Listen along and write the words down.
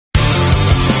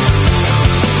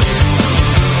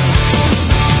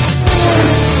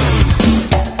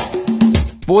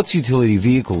Sports utility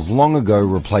vehicles long ago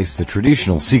replaced the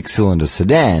traditional six-cylinder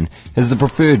sedan as the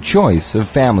preferred choice of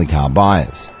family car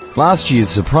buyers. Last year's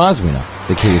surprise winner,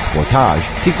 the Kia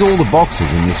Sportage, ticked all the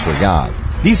boxes in this regard.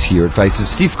 This year it faces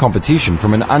stiff competition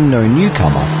from an unknown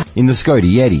newcomer in the Skoda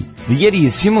Yeti. The Yeti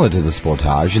is similar to the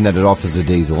Sportage in that it offers a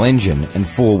diesel engine and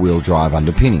four-wheel drive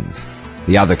underpinnings.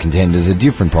 The other contenders are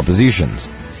different propositions.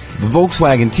 The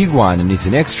Volkswagen Tiguan and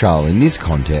Nissan X-Trail in this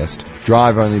contest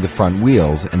drive only the front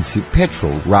wheels and sip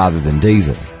petrol rather than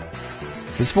diesel.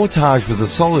 The Sportage was a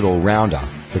solid all-rounder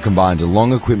that combined a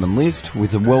long equipment list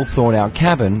with a well-thought-out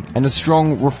cabin and a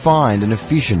strong, refined and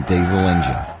efficient diesel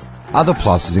engine. Other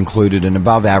pluses included an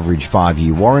above-average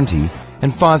 5-year warranty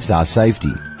and 5-star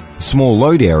safety. A small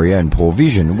load area and poor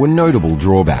vision were notable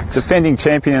drawbacks. Defending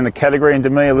champion in the category, and to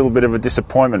me a little bit of a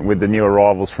disappointment with the new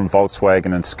arrivals from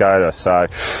Volkswagen and Skoda, so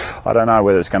I don't know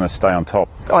whether it's going to stay on top.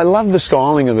 I love the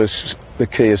styling of the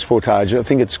Kia Sportage. I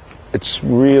think it's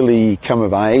really come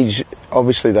of age.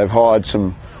 Obviously they've hired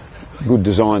some good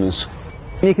designers.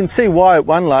 You can see why it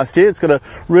won last year. It's got a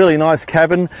really nice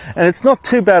cabin and it's not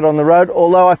too bad on the road,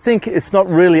 although I think it's not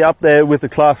really up there with the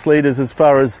class leaders as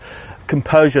far as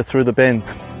composure through the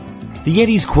bends. The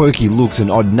Yeti's quirky looks and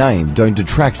odd name don't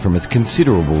detract from its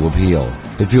considerable appeal.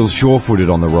 It feels sure-footed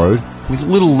on the road, with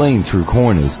little lean through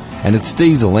corners, and its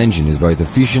diesel engine is both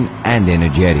efficient and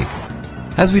energetic.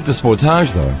 As with the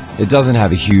Sportage though, it doesn't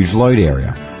have a huge load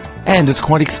area, and it's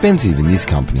quite expensive in this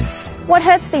company. What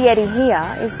hurts the Yeti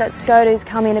here is that Skodas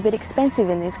come in a bit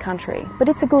expensive in this country, but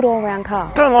it's a good all-round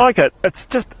car. Don't like it. It's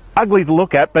just ugly to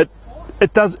look at, but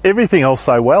it does everything else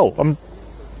so well. I'm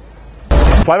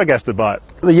flabbergasted by it.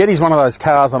 The Yeti's one of those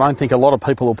cars I don't think a lot of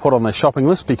people will put on their shopping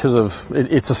list because of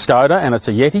it's a Skoda and it's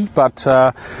a Yeti, but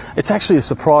it's actually a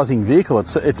surprising vehicle.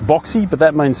 It's boxy, but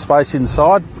that means space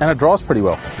inside, and it drives pretty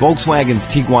well. Volkswagen's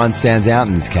Tiguan stands out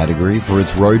in this category for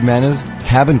its road manners,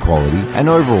 cabin quality and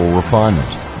overall refinement.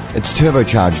 Its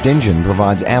turbocharged engine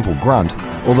provides ample grunt,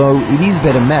 although it is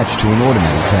better matched to an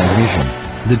automatic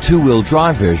transmission. The two-wheel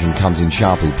drive version comes in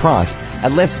sharply priced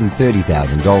at less than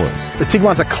 $30,000. The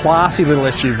Tiguan's a classy little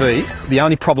SUV. The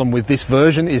only problem with this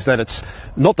version is that it's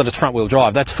not that it's front-wheel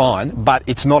drive, that's fine, but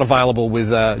it's not available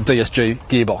with a DSG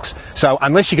gearbox. So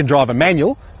unless you can drive a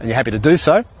manual, and you're happy to do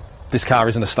so, this car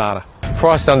isn't a starter.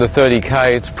 Priced under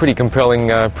 30k, it's a pretty compelling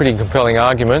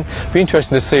argument. Be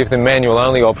interesting to see if the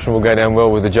manual-only option will go down well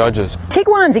with the judges.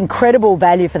 Tiguan's incredible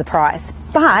value for the price,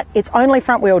 but it's only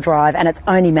front-wheel drive and it's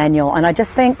only manual, and I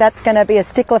just think that's going to be a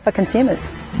stickler for consumers.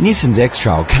 Nissan's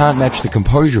X-Trail can't match the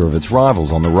composure of its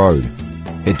rivals on the road.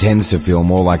 It tends to feel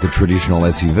more like a traditional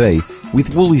SUV,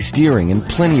 with woolly steering and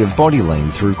plenty of body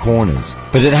lean through corners.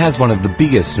 But it has one of the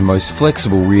biggest and most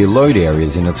flexible rear load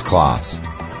areas in its class.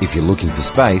 If you're looking for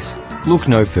space, look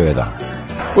no further.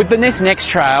 With the Nissan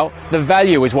X-Trail, the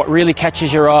value is what really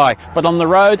catches your eye, but on the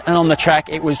road and on the track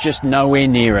it was just nowhere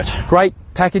near it. Great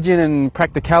packaging and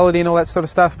practicality and all that sort of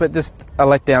stuff, but just a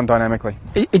letdown dynamically.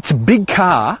 It's a big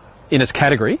car in its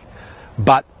category,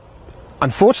 but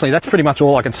unfortunately that's pretty much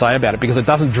all I can say about it because it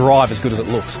doesn't drive as good as it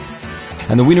looks.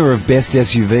 And the winner of Best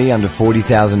SUV under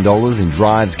 $40,000 in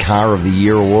Drive's Car of the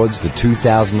Year Awards for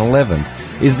 2011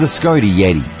 is the Skoda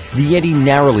Yeti. The Yeti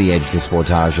narrowly edged the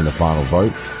Sportage in the final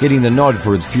vote, getting the nod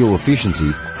for its fuel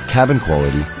efficiency, cabin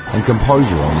quality and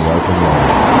composure on the open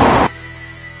road.